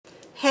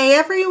Hey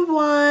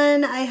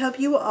everyone, I hope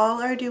you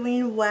all are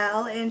doing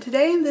well, and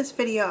today in this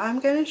video I'm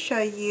going to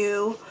show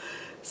you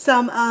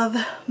some of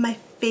my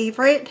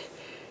favorite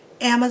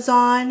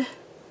Amazon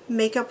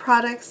makeup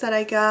products that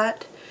I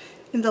got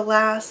in the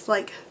last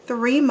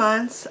 3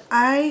 months.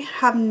 I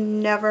have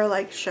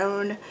never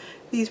shown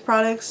these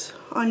products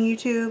on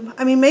YouTube.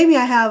 I mean, maybe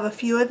I have a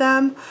few of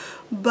them,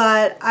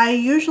 but I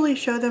usually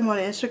show them on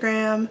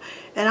Instagram,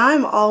 and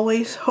I'm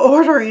always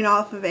ordering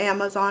off of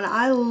Amazon.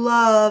 I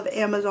love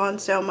Amazon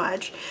so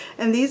much,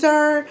 and these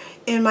are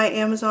in my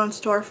Amazon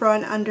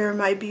storefront under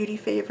my beauty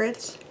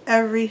favorites,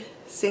 every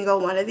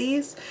single one of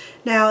these.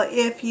 Now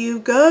if you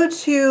go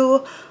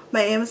to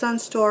my Amazon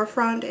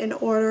storefront and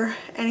order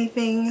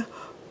anything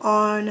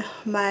on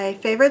my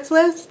favorites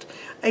list,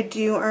 I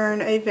do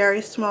earn a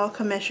very small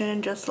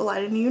commission, just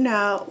letting you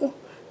know.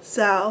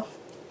 So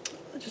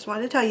I just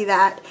wanted to tell you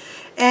that.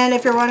 And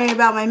if you're wondering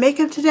about my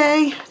makeup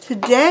today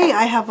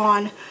I have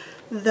on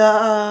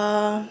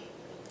the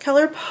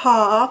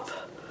ColourPop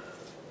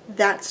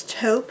That's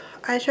Taupe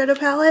eyeshadow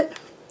palette.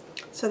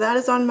 So that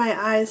is on my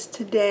eyes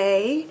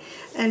today.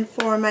 And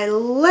for my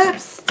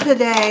lips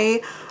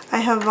today, I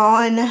have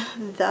on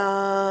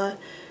the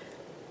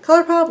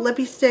ColourPop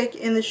Lippy Stick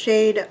in the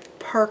shade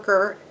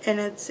Parker, and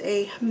it's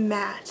a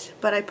matte,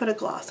 but I put a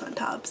gloss on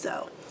top,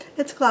 so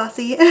it's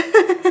glossy.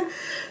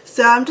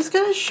 So I'm just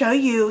going to show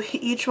you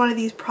each one of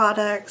these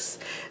products,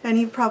 and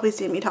you've probably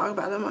seen me talk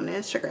about them on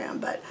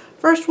Instagram. But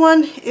first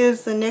one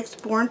is the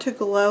NYX Born to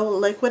Glow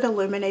Liquid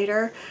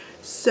Illuminator.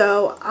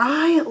 So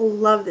I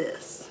love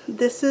this.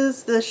 This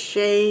is the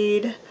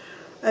shade,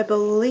 I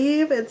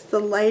believe it's the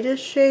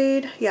lightest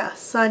shade, yeah,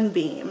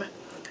 Sunbeam,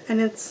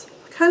 and it's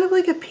kind of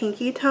like a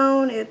pinky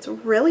tone. It's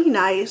really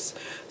nice.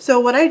 So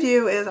what I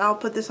do is I'll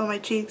put this on my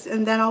cheeks,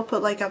 and then I'll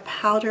put a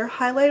powder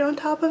highlight on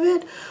top of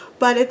it.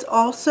 But it's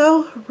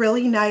also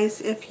really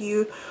nice if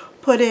you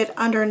put it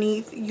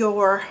underneath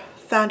your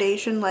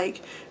foundation.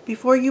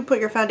 Before you put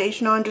your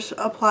foundation on, just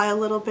apply a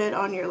little bit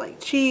on your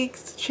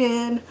cheeks,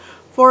 chin,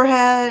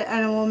 forehead,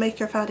 and it will make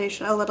your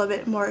foundation a little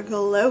bit more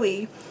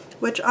glowy,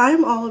 which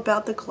I'm all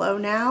about the glow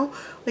now.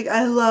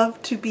 I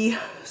love to be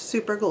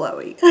super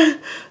glowy.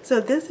 So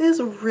this is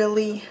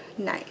really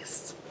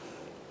nice.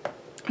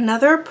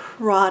 Another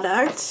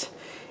product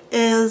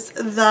is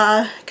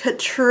the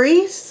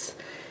Catrice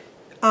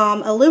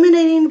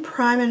Illuminating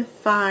Prime and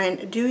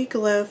Fine Dewy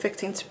Glow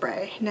Fixing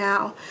Spray.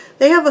 Now,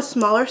 they have a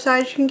smaller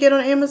size you can get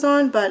on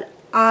Amazon, but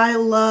I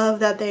love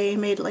that they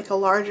made a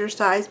larger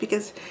size,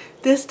 because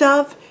this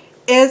stuff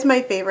is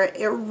my favorite.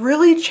 It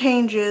really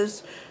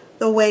changes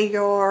the way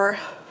your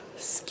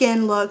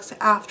skin looks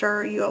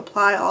after you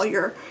apply all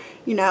your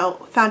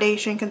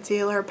foundation,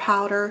 concealer,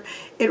 powder.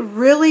 It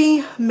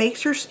really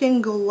makes your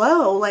skin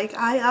glow.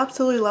 I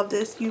absolutely love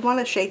this. You want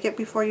to shake it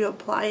before you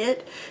apply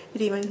it.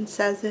 It even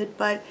says it,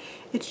 but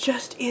it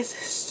just is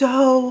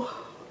so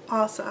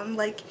awesome.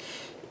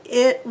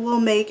 It will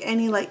make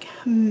any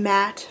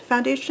matte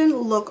foundation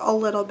look a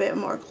little bit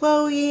more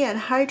glowy and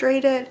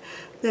hydrated.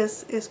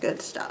 This is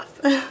good stuff.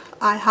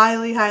 I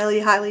highly,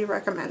 highly, highly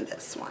recommend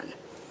this one.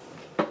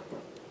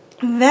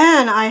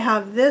 Then I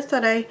have this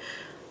that I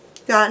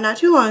got not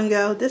too long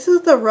ago. This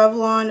is the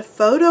Revlon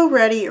Photo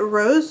Ready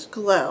Rose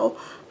Glow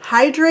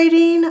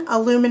Hydrating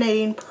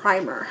Illuminating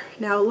Primer.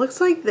 Now it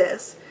looks like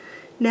this.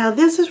 Now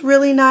this is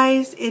really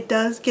nice. It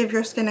does give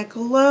your skin a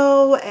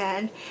glow,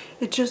 and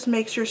it just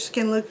makes your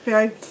skin look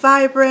very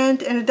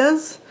vibrant, and it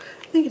does,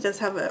 I think it does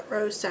have a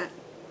rose scent.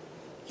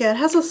 Yeah, it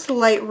has a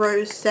slight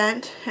rose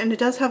scent, and it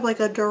does have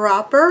a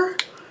dropper.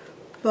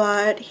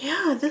 But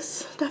yeah, this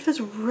stuff is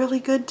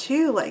really good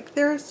too.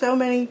 There are so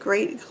many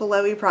great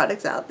glowy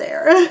products out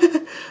there.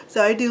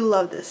 So I do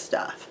love this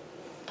stuff.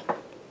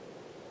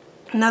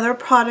 Another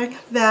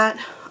product that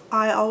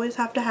I always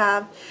have to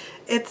have,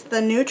 it's the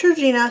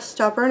Neutrogena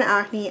Stubborn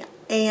Acne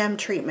AM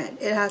Treatment.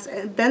 It has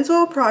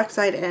benzoyl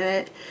peroxide in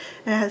it,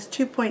 and it has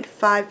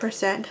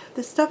 2.5%.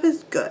 This stuff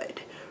is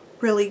good.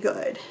 Really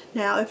good.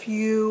 Now if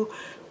you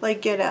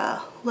get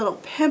a little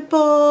pimple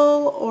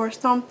or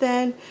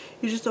something,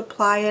 you just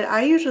apply it.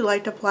 I usually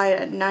like to apply it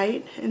at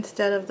night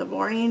instead of the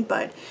morning,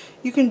 but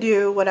you can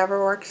do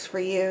whatever works for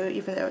you,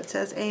 even though it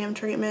says AM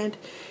treatment.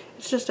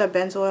 It's just a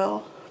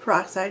benzoyl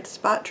peroxide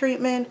spot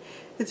treatment.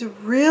 It's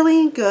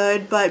really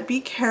good, but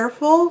be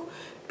careful,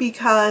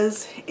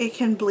 because it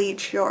can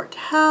bleach your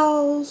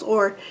towels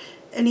or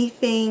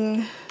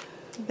anything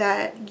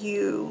that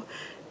you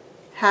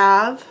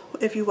have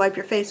if you wipe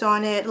your face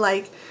on it.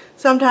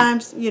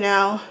 Sometimes,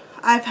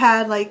 I've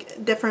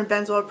had different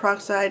benzoyl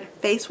peroxide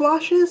face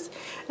washes,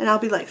 and I'll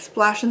be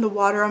splashing the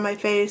water on my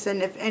face,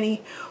 and if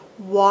any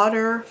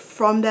water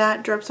from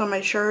that drips on my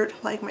shirt,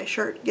 my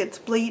shirt gets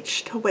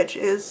bleached, which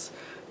is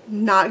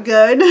not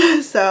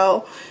good.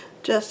 So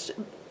just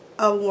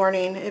a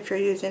warning if you're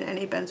using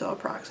any benzoyl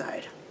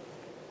peroxide.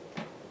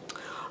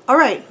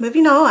 Alright,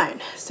 moving on.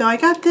 So I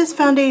got this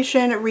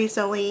foundation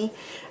recently,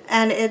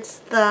 and it's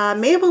the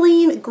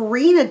Maybelline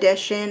Green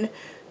Edition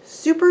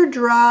Super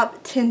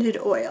Drop Tinted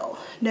Oil.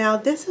 Now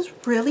this is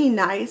really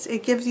nice.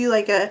 It gives you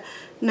a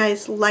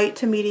nice light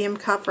to medium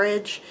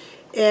coverage,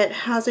 It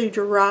has a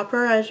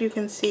dropper, as you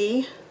can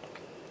see.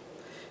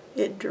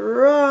 It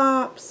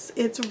drops.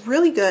 It's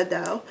really good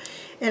though.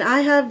 And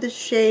I have the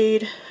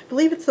shade, I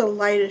believe it's the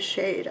lightest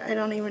shade. I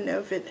don't even know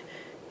if it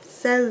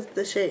says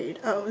the shade.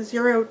 Oh,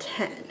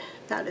 010.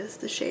 That is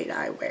the shade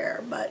I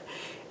wear. But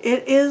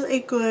it is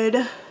a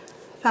good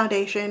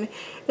foundation.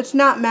 It's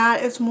not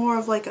matte. It's more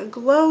of like a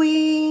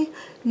glowy,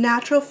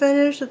 natural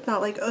finish. It's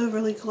not like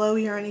overly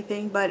glowy or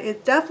anything. But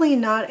it's definitely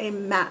not a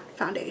matte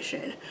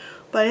foundation.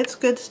 But it's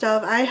good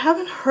stuff. I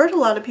haven't heard a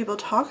lot of people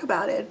talk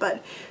about it.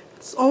 But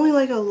it's only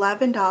like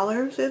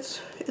 $11.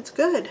 It's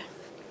good.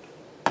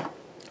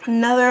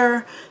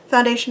 Another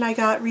foundation I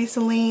got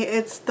recently,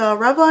 it's the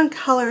Revlon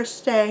Color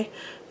Stay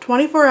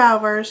 24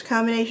 Hours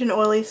Combination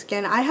Oily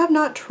Skin. I have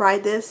not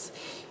tried this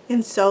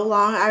in so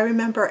long. I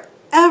remember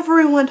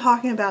everyone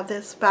talking about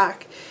this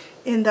back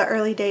in the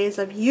early days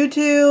of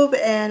YouTube,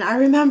 and I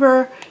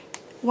remember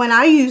when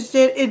I used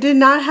it, it did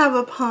not have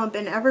a pump,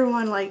 and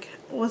everyone like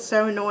was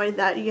so annoyed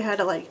that you had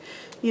to like,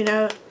 you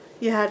know,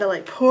 you had to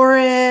like pour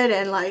it,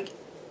 and like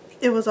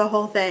it was a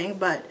whole thing.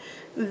 But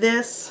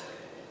this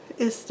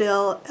is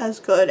still as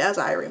good as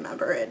I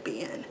remember it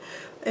being.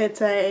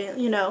 It's a,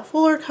 you know,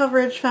 fuller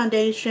coverage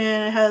foundation.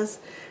 It has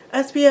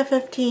SPF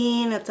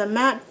 15. It's a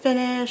matte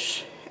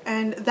finish,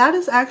 and that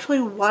is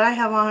actually what I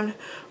have on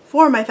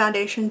for my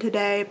foundation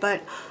today.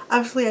 But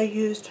obviously I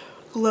used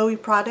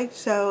glowy product,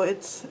 so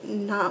it's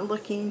not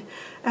looking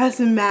as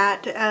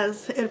matte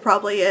as it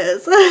probably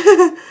is.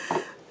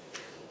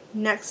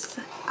 Next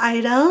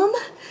item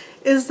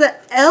is the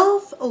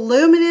e.l.f.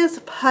 Luminous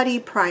Putty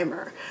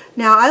Primer.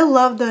 Now, I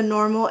love the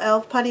normal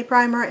e.l.f. Putty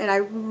Primer, and I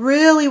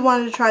really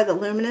wanted to try the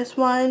luminous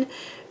one.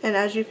 And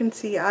as you can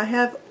see, I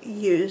have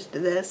used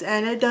this,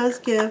 and it does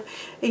give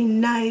a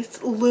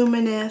nice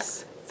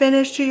luminous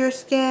finish to your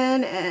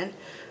skin. And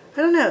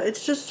I don't know,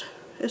 it's just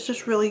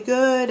really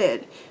good.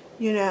 It,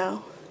 you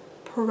know,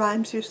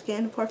 primes your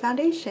skin for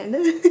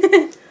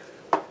foundation.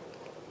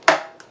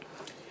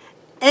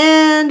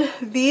 And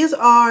these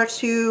are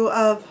two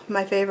of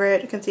my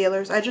favorite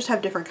concealers. I just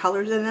have different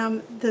colors in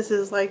them. This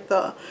is like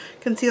the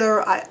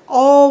concealer I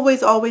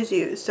always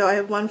use. So I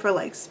have one for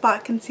like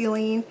spot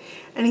concealing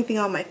anything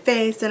on my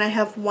face, and I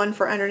have one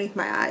for underneath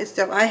my eyes.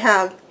 So I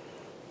have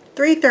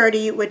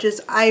 330, which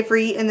is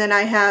ivory, and then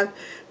I have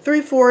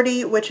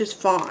 340, which is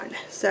fawn.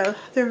 So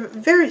they're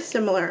very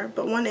similar,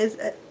 but one is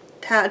a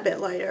tad bit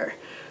lighter,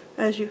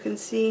 as you can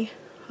see.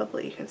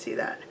 Hopefully you can see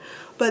that.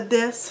 But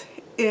this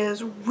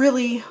is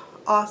really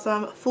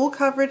awesome full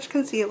coverage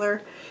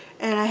concealer,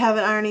 and I have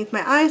it underneath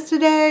my eyes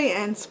today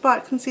and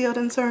spot concealed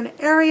in certain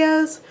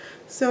areas.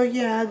 So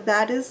yeah,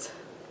 that is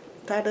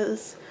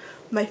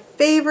my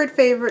favorite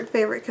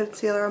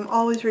concealer. I'm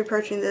always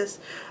repurchasing this.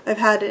 I've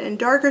had it in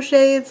darker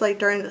shades like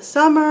during the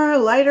summer,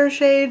 lighter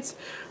shades,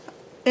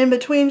 in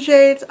between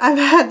shades. I've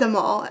had them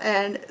all,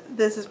 and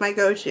this is my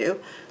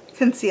go-to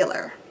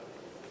concealer.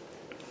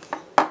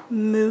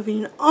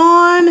 Moving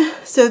on,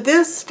 so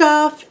this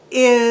stuff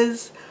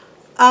is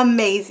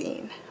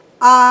amazing.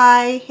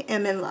 I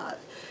am in love.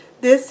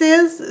 This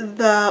is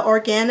the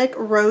Organic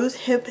Rose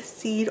Hip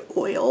Seed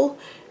Oil.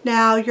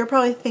 Now, you're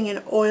probably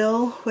thinking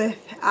oil with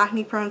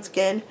acne prone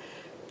skin.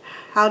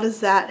 How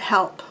does that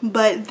help?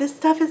 But this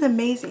stuff is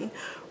amazing.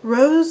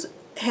 Rose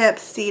Hip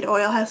Seed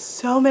Oil has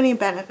so many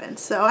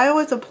benefits. So I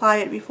always apply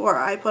it before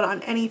I put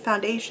on any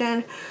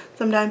foundation.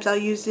 Sometimes I'll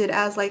use it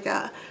as like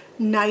a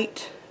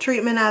night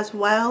treatment as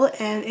well,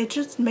 and it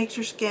just makes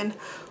your skin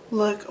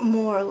look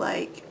more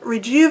like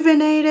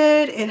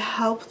rejuvenated. It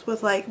helps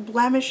with like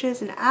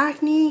blemishes and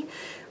acne.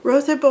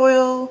 Rosehip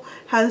oil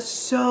has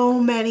so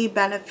many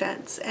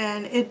benefits,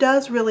 and it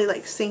does really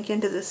like sink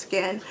into the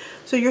skin,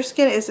 so your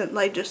skin isn't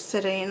like just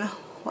sitting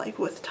like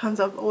with tons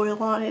of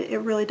oil on it. It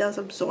really does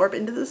absorb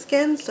into the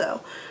skin.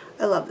 So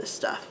I love this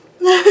stuff.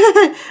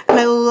 And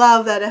I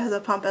love that it has a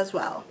pump as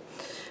well.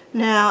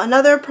 Now,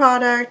 another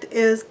product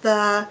is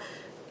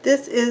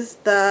this is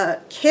the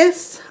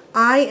Kiss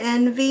Eye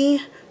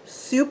Envy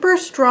Super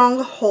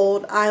Strong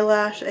Hold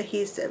Eyelash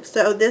Adhesive.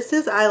 So this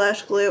is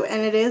eyelash glue,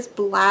 and it is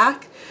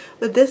black,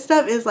 but this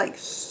stuff is like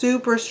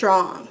super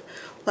strong.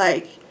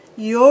 Like,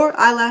 your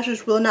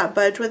eyelashes will not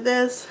budge with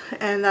this,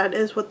 and that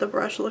is what the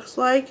brush looks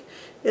like.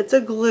 It's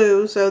a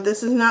glue, so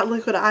this is not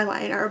liquid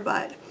eyeliner,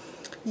 but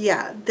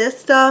yeah, this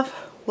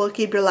stuff will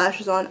keep your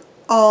lashes on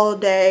all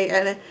day,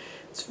 and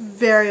it's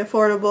very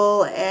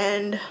affordable,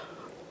 and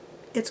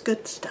it's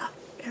good stuff.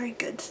 Very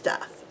good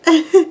stuff.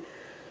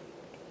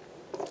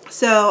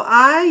 So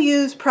I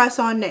use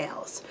press-on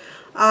nails.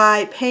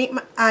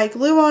 I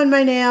glue on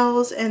my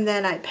nails, and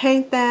then I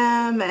paint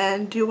them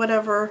and do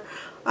whatever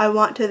I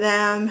want to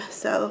them.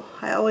 So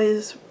I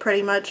always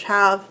pretty much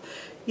have,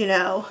 you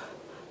know,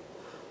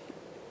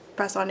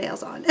 press-on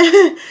nails on.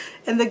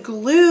 And the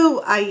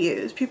glue I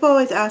use, people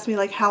always ask me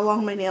like how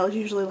long my nails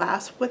usually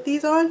last with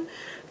these on.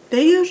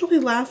 They usually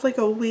last like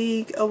a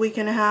week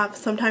and a half,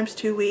 sometimes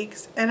 2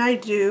 weeks. And I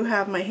do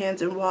have my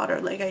hands in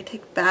water. Like, I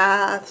take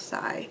baths,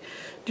 I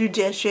do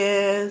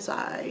dishes,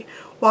 I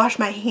wash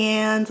my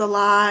hands a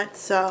lot.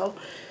 So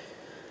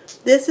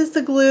This is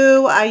the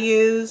glue I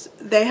use.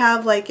 They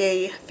have like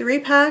a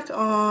 3-pack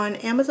on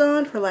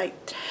Amazon for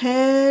like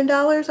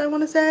 $10, I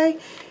want to say.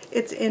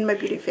 It's in my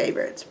beauty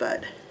favorites,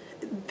 but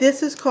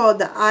this is called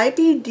the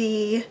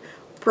IBD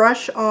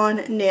Brush On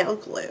Nail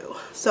Glue.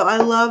 So I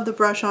love the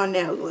brush on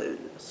nail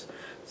glues.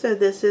 So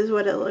this is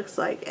what it looks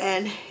like,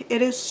 and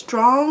it is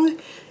strong.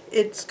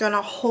 It's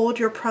gonna hold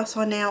your press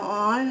on nail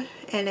on,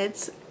 and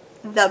it's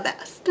the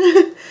best.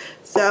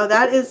 So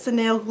that is the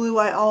nail glue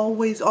I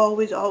always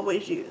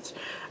use.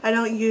 I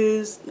don't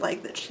use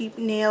like the cheap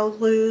nail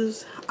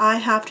glues. I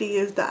have to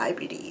use the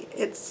IBD.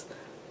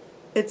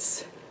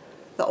 It's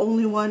the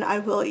only one I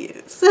will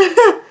use.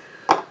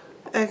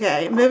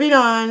 Okay, moving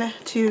on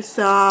to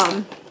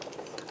some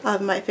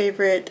of my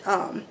favorite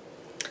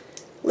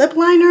lip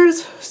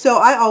liners. So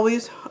I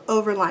always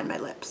overline my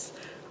lips.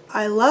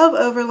 I love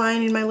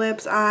overlining my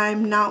lips.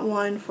 I'm not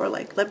one for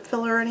like lip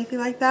filler or anything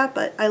like that,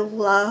 but I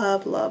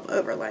love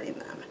overlining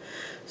them.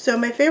 So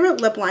my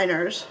favorite lip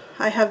liners,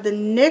 I have the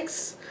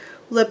NYX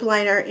lip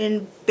liner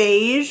in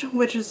beige,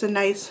 which is a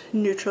nice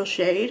neutral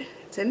shade.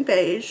 It's in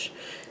beige.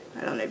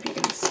 I don't know if you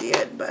can see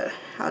it, but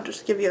I'll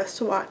just give you a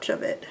swatch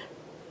of it.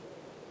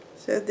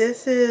 So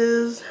this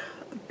is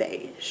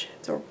beige.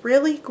 It's a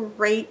really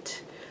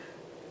great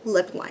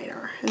lip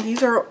liner, and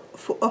these are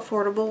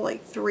affordable,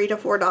 like $3 to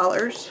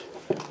 $4.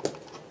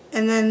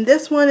 And then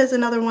this one is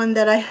another one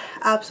that I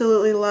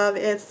absolutely love.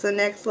 It's the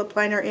NYX lip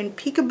liner in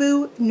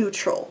Peekaboo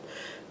Neutral.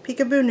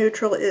 Peekaboo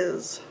Neutral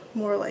is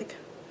more like,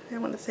 I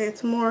want to say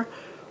it's more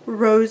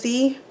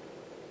rosy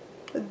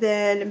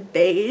than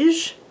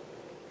beige.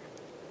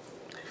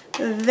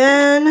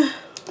 Then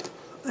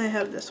I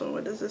have this one.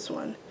 What is this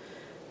one?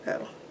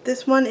 Oh,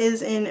 this one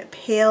is in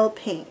Pale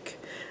Pink.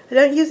 I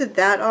don't use it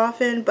that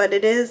often, but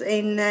it is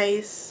a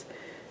nice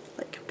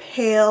like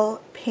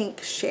pale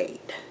pink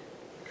shade.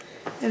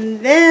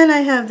 And then I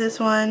have this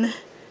one.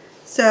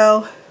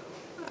 So,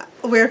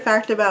 weird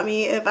fact about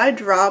me, if I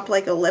drop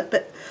like a lip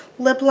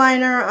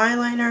liner,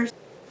 eyeliner,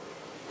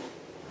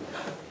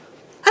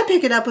 I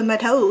pick it up with my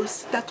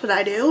toes. That's what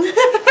I do.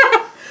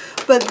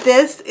 But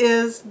this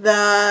is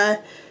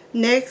the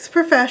NYX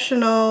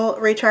Professional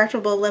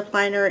Retractable Lip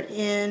Liner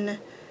in,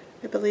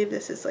 I believe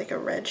this is like a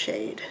red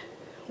shade.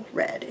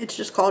 Red. It's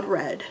just called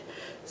Red.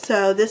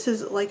 So this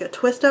is like a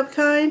twist up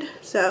kind.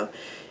 So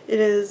it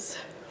is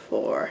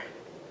for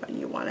when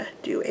you want to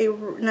do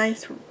a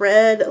nice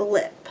red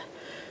lip.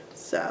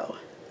 So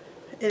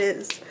it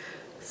is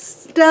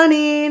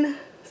stunning.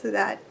 So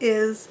that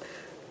is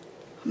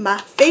my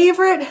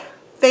favorite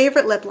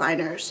lip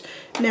liners.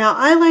 Now,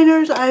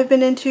 eyeliners I've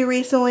been into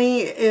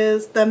recently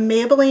is the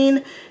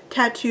Maybelline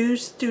Tattoo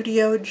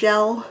Studio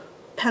Gel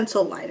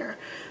Pencil Liner.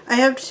 I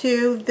have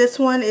two. This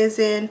one is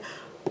in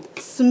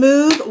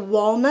Smooth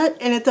Walnut,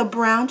 and it's a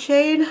brown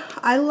shade.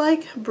 I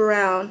like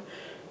brown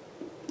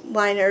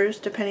liners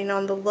depending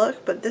on the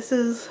look, but this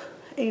is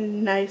a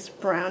nice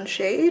brown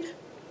shade.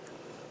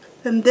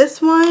 Then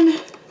this one,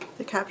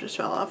 the cap just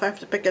fell off, I have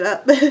to pick it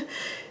up,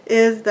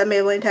 is the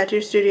Maybelline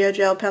Tattoo Studio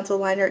Gel Pencil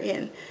Liner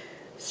in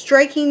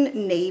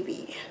Striking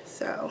Navy.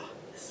 So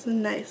this is a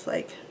nice,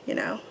 like, you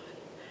know,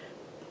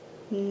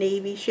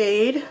 navy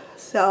shade.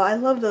 So I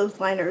love those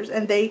liners,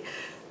 and they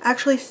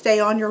actually stay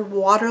on your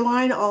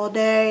waterline all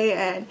day,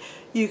 and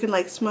you can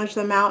like smudge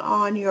them out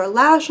on your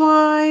lash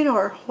line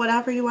or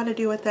whatever you want to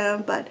do with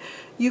them, but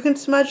you can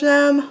smudge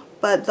them,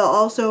 but they'll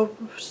also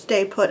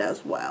stay put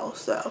as well.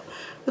 So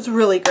it's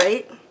really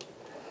great.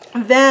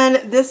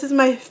 Then this is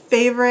my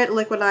favorite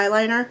liquid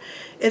eyeliner.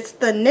 It's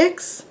the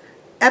NYX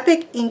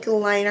Epic Ink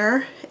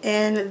Liner,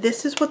 and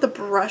this is what the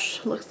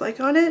brush looks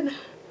like on it.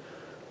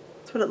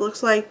 That's what it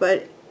looks like,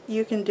 but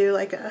you can do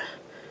like a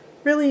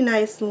really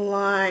nice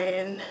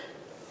line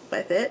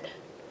with it.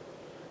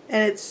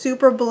 And it's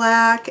super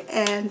black,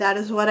 and that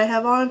is what I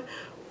have on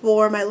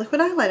for my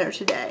liquid eyeliner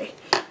today.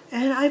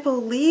 And I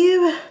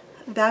believe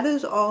that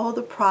is all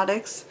the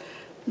products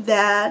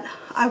that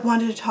I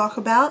wanted to talk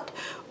about.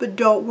 But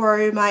don't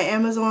worry, my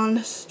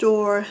Amazon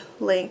store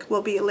link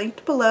will be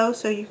linked below,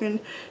 so you can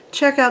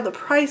check out the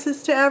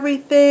prices to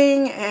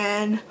everything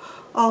and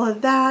all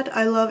of that.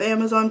 I love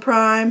Amazon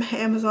Prime.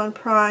 Amazon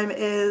Prime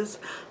is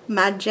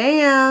my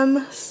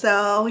jam.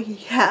 So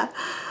yeah,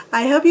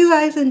 I hope you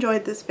guys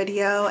enjoyed this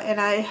video, and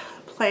I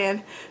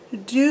plan to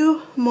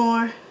do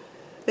more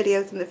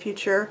videos in the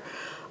future.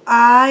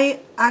 I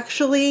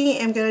actually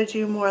am going to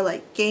do more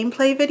like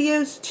gameplay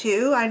videos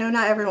too. I know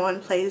not everyone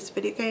plays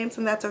video games,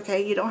 and that's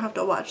okay. You don't have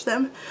to watch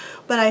them.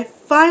 But I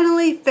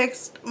finally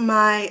fixed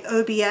my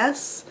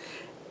OBS,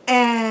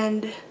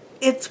 and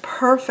it's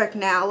perfect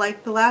now.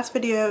 Like the last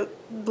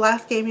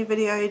gaming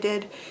video I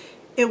did,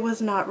 it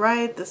was not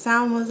right. The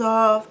sound was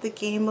off. The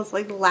game was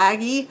like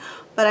laggy,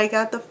 but I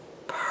got the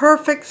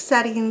perfect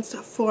settings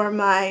for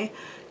my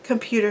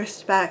computer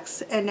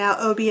specs, and now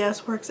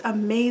OBS works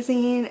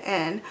amazing,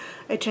 and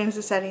I changed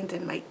the settings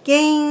in my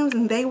games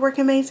and they work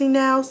amazing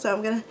now. So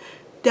I'm gonna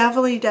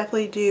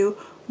definitely do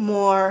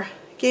more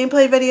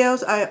gameplay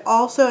videos. I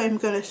also am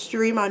going to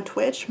stream on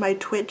Twitch. My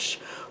Twitch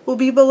will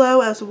be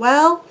below as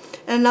well.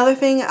 And another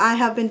thing I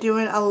have been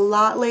doing a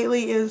lot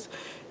lately is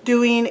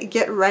doing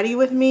get ready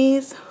with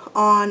me's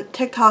on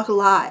TikTok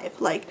Live,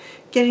 like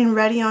getting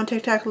ready on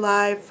TikTok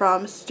Live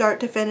from start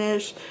to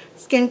finish,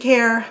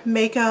 skincare,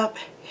 makeup,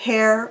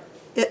 hair,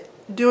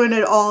 doing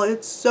it all.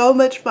 It's so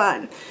much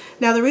fun.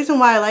 Now the reason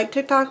why I like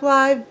TikTok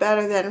Live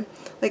better than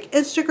like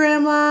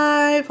Instagram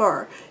Live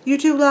or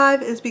YouTube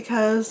Live is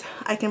because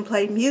I can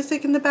play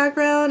music in the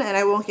background and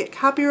I won't get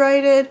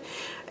copyrighted,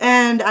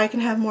 and I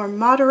can have more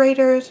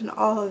moderators and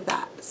all of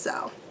that.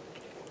 So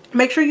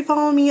make sure you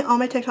follow me on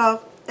my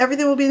TikTok.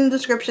 Everything will be in the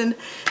description,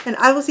 and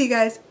I will see you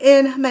guys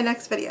in my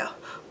next video.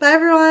 Bye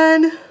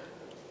everyone!